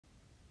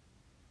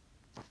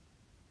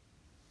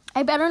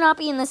I better not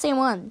be in the same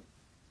one.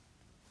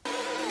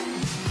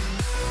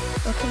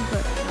 Okay,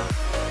 good.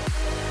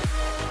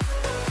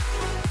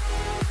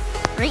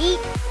 Free.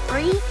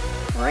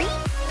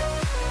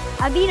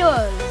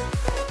 Adidas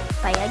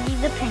by Aggie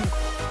the Penguin.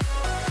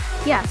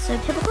 Yeah, so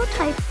Typical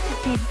Type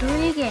has made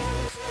 3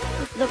 games.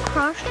 The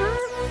Crusher,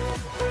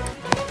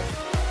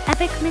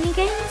 Epic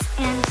Minigames,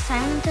 and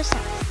Silent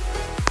Ascent.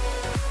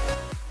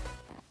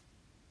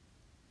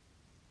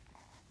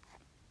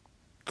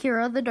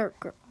 Kira the Dirt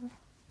Girl.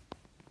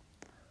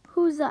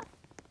 Who's that?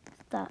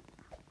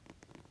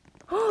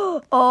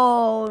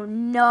 Oh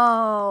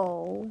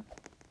no.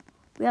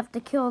 We have to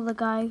kill the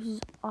guy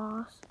who's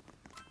awesome.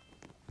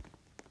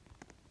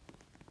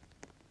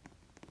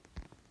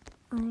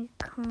 I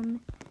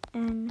come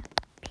in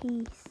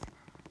peace.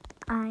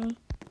 I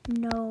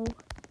no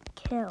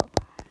kill.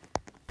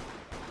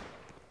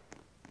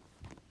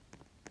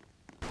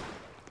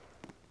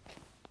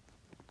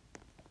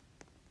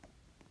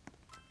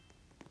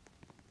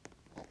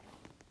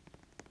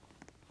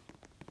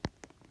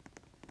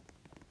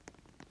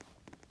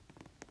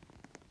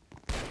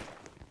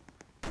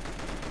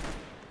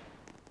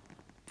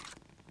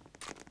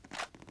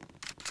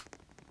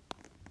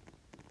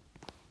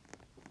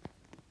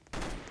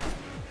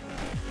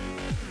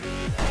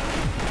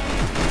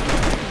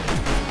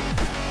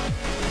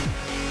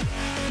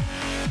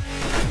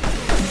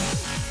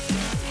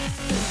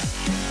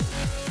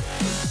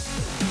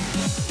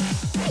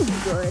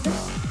 Good.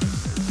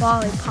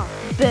 Lollipop.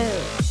 Boo.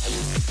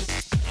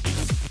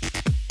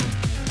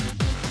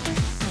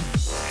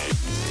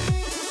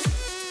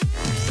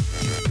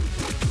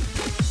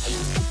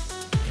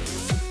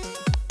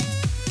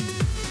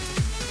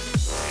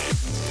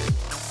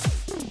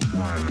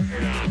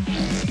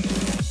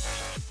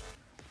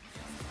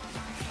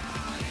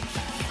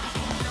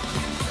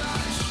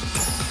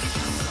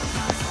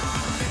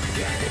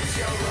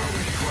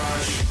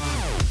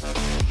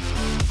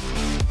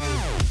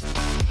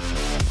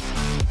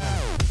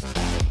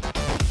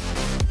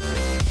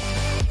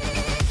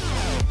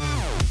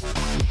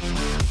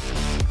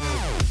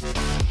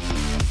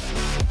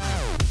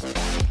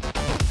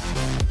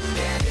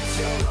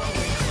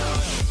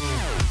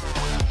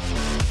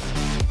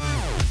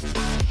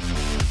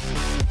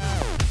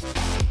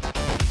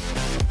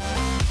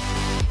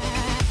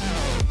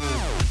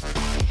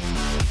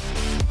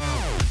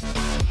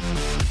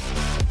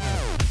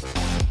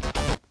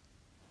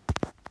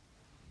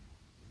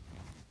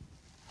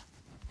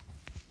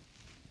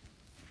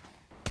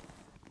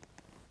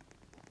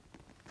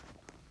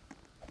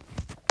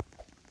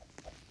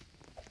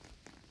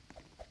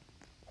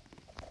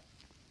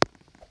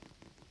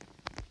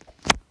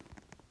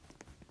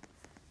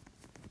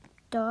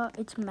 Duh,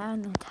 it's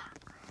man attack.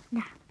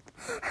 Nah.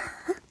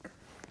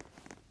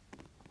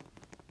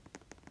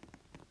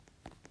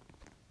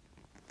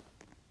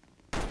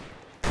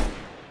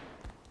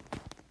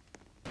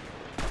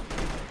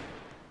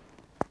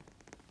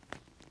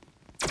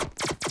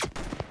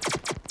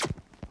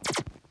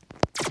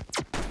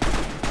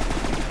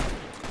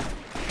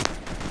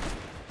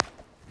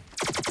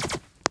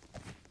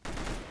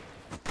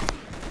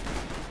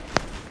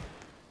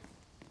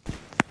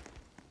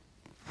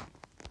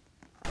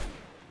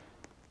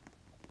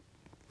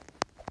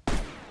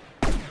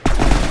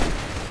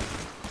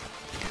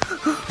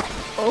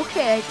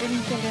 Okay, I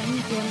didn't get any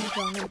damage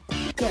on it.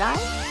 Did I? I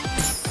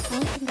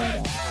don't think I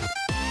did.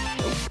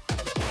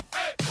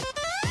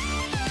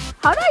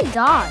 How did I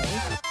die?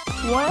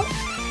 What?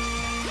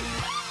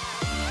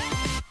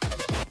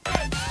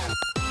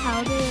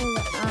 How did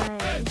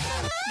I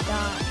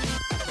die?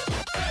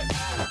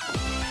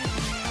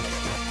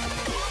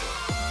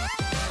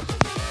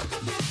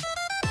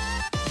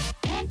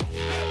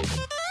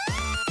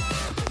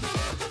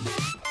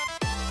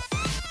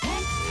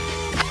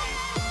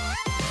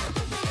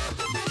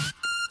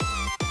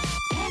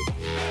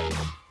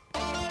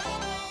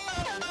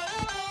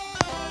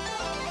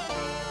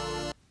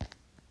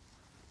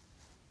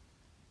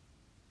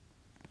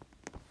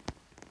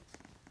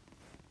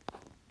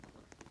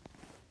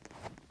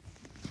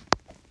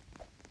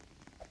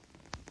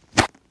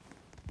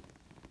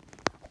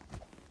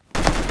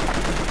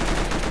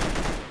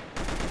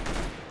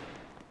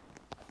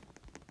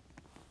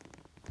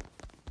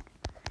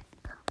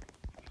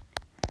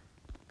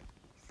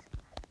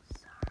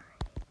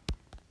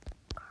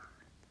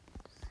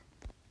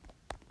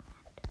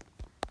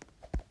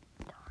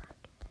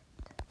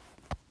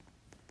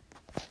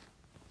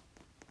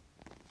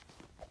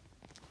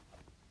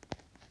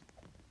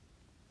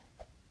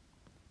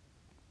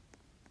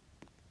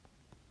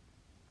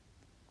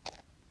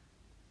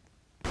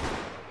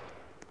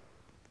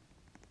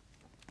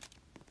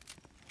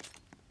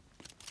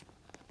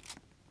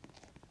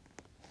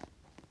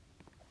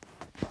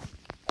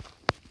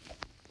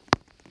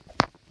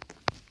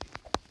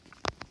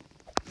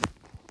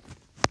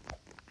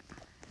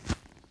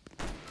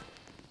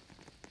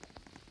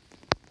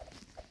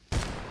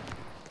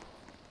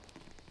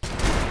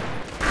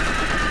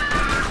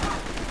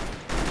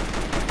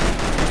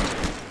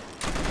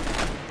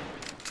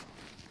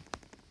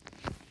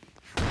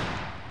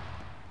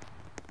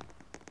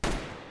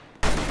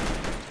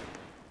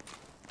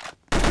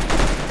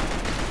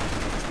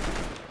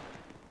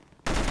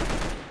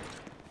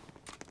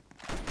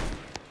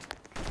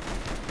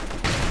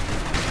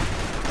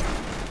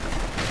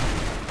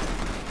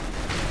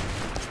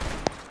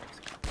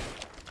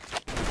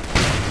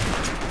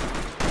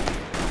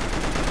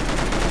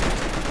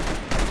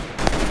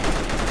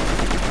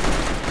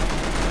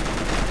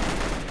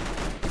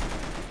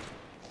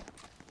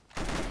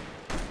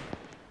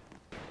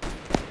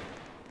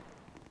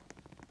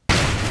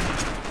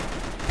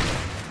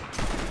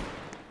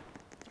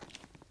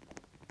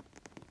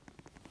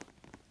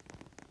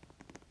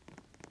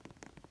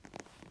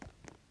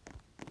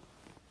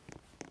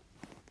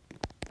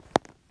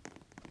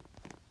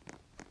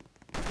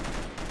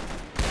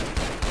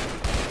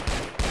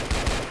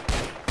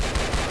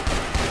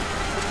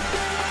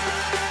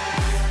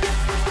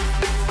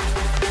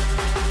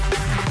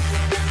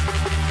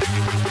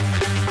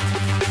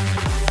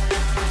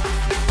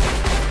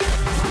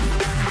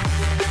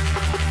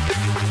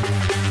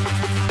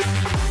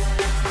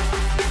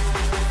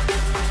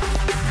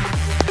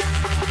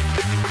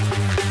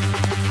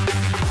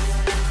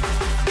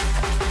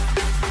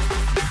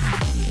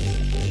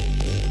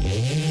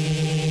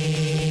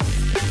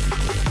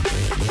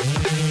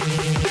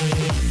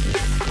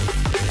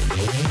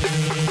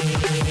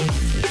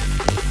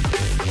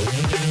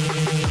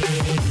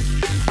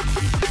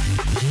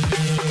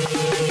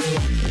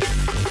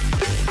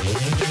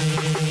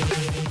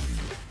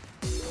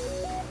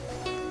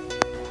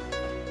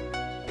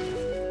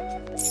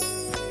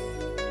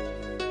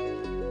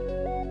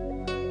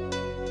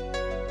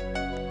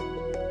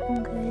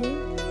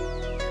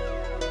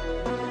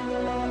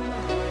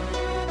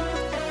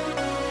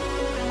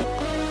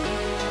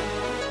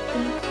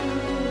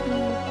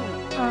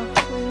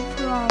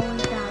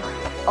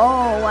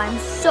 Oh, I'm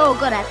so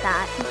good at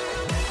that.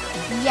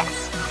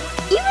 Yes.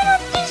 Even at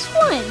this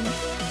one.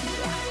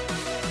 Yeah.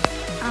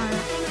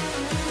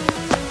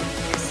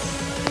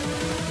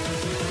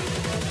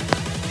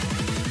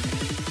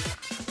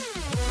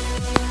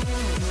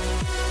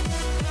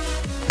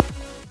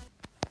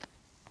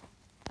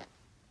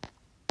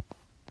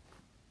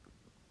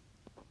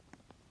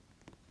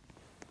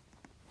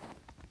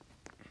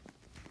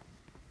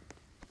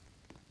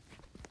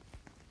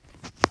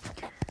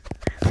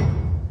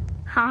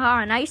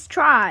 Haha, nice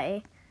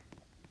try.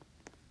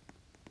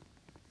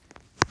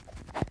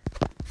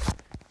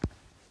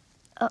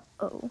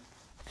 Uh-oh.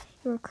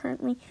 You're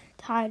currently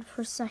tied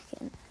for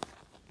second.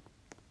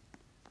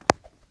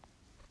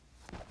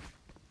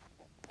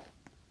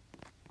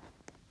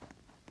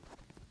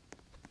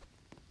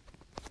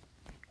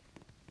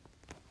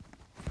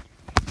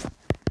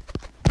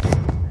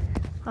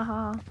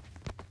 Haha.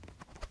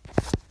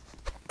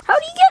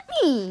 How'd you get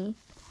me?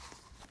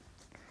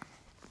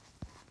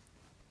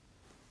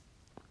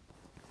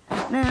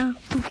 Nah,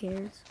 who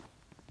cares?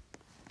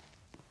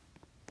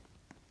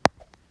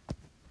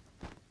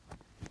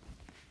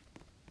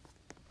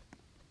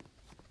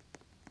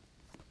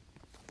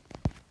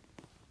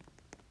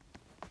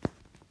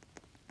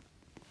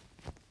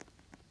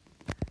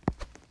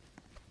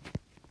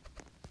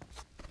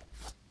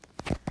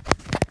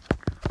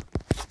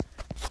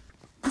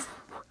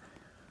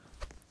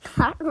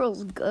 That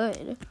roll's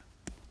good.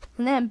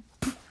 And then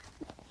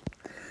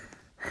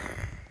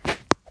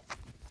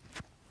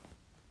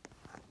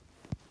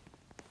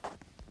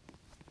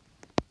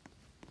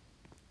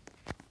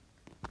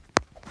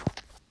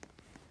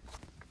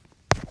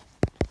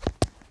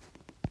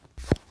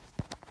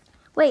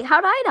wait,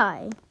 how'd I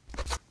die?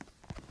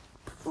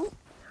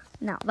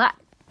 Now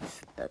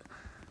that's the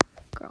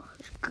girl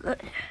who's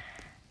good.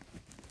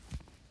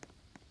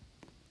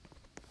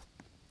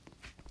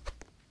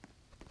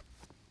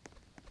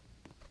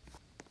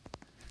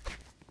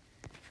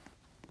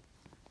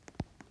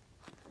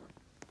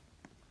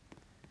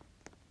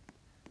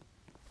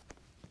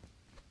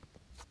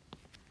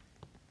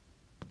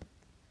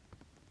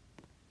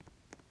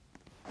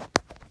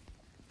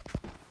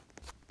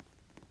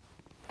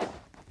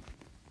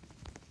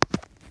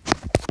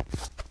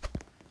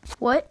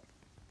 What?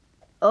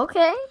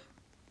 Okay.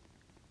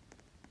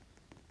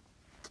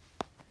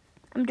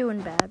 I'm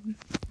doing bad.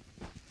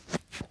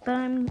 But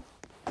I'm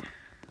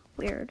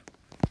weird.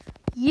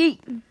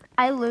 Yeet.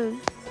 I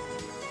lose.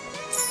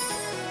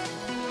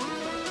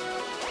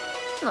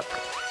 Look.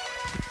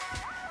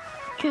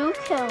 2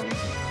 kills.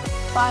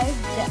 5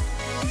 deaths.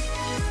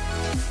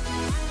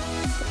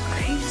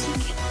 Crazy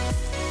kill.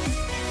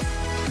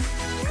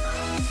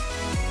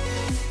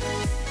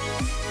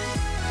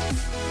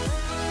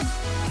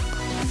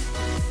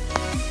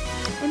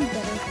 I'm better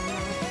than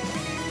that.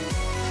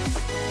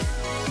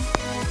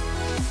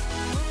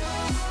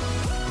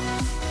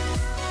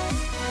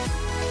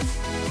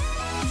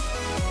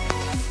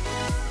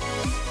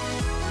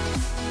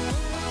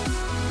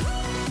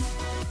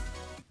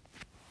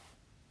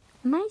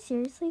 Am I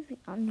seriously?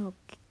 Oh, no,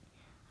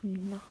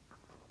 I'm not.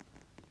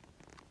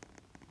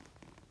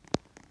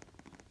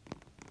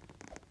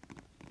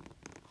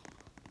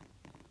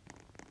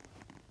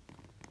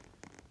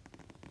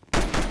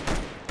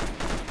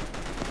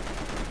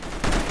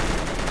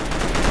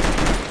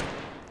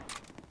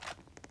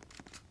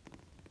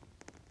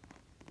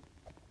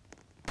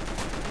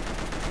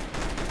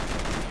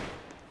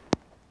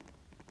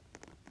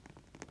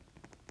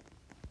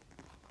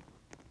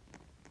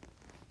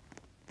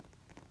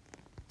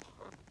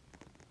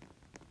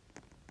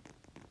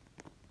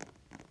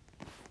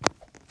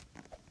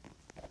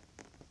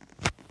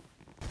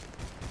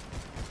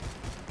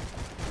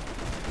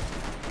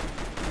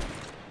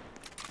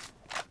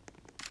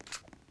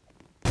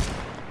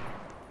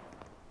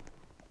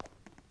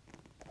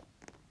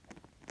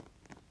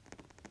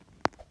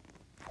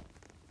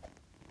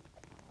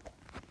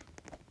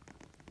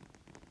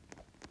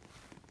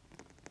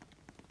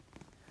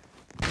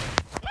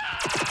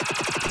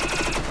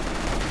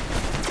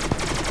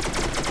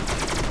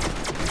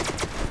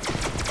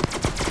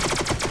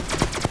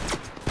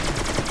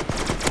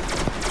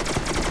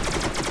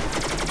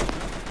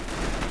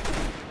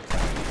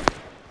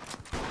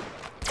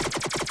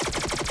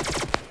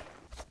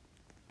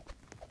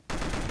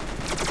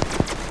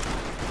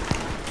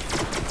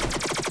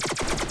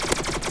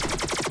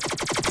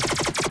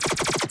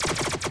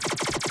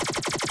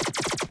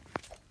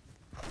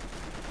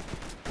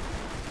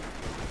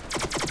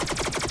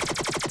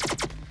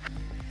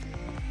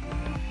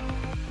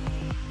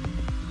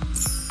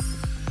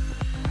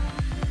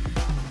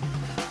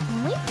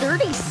 Only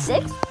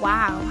 36?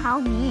 Wow, how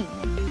mean.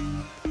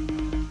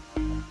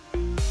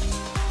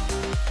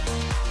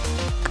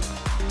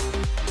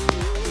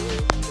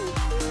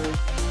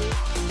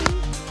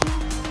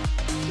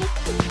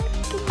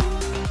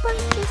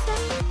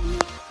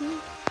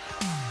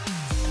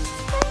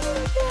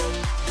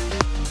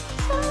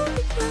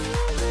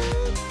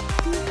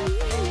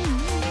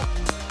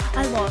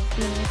 I love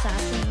being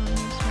assassin on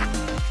this one.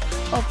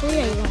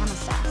 Hopefully I don't want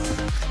assassin.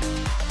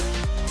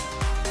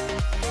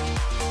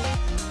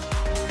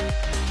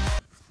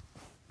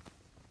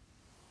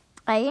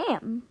 I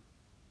am.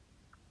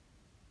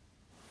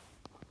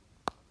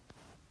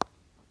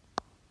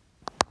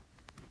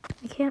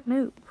 I can't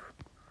move.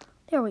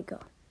 There we go.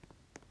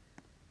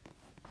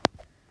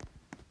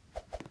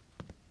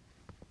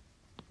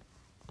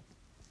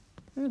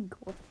 There we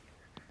go.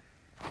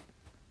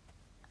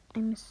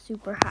 I'm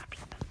super happy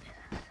about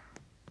this.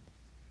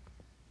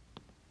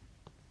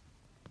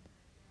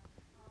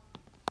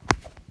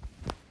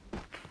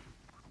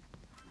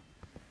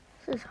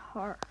 This is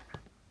hard.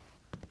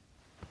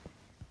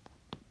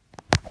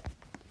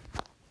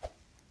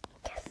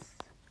 Yes.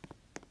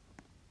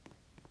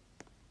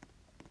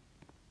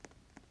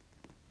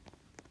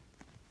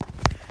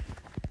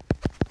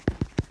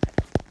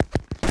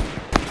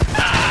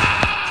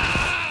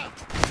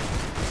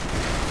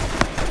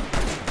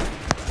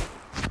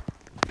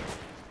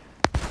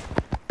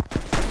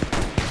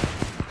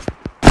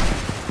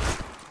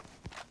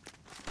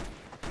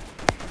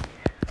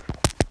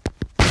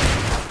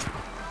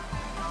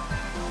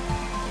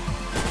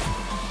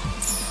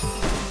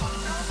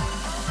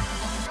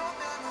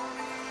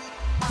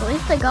 At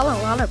least I got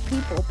a lot of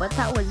people, but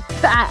that was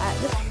bad.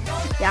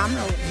 Yeah, I'm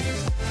gonna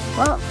lose.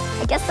 Well,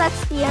 I guess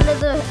that's the end of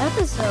the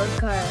episode,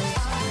 cause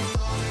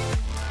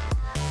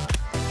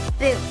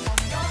boom,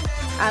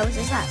 I was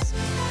assassin.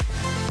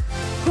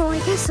 Well, I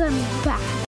guess I'm back.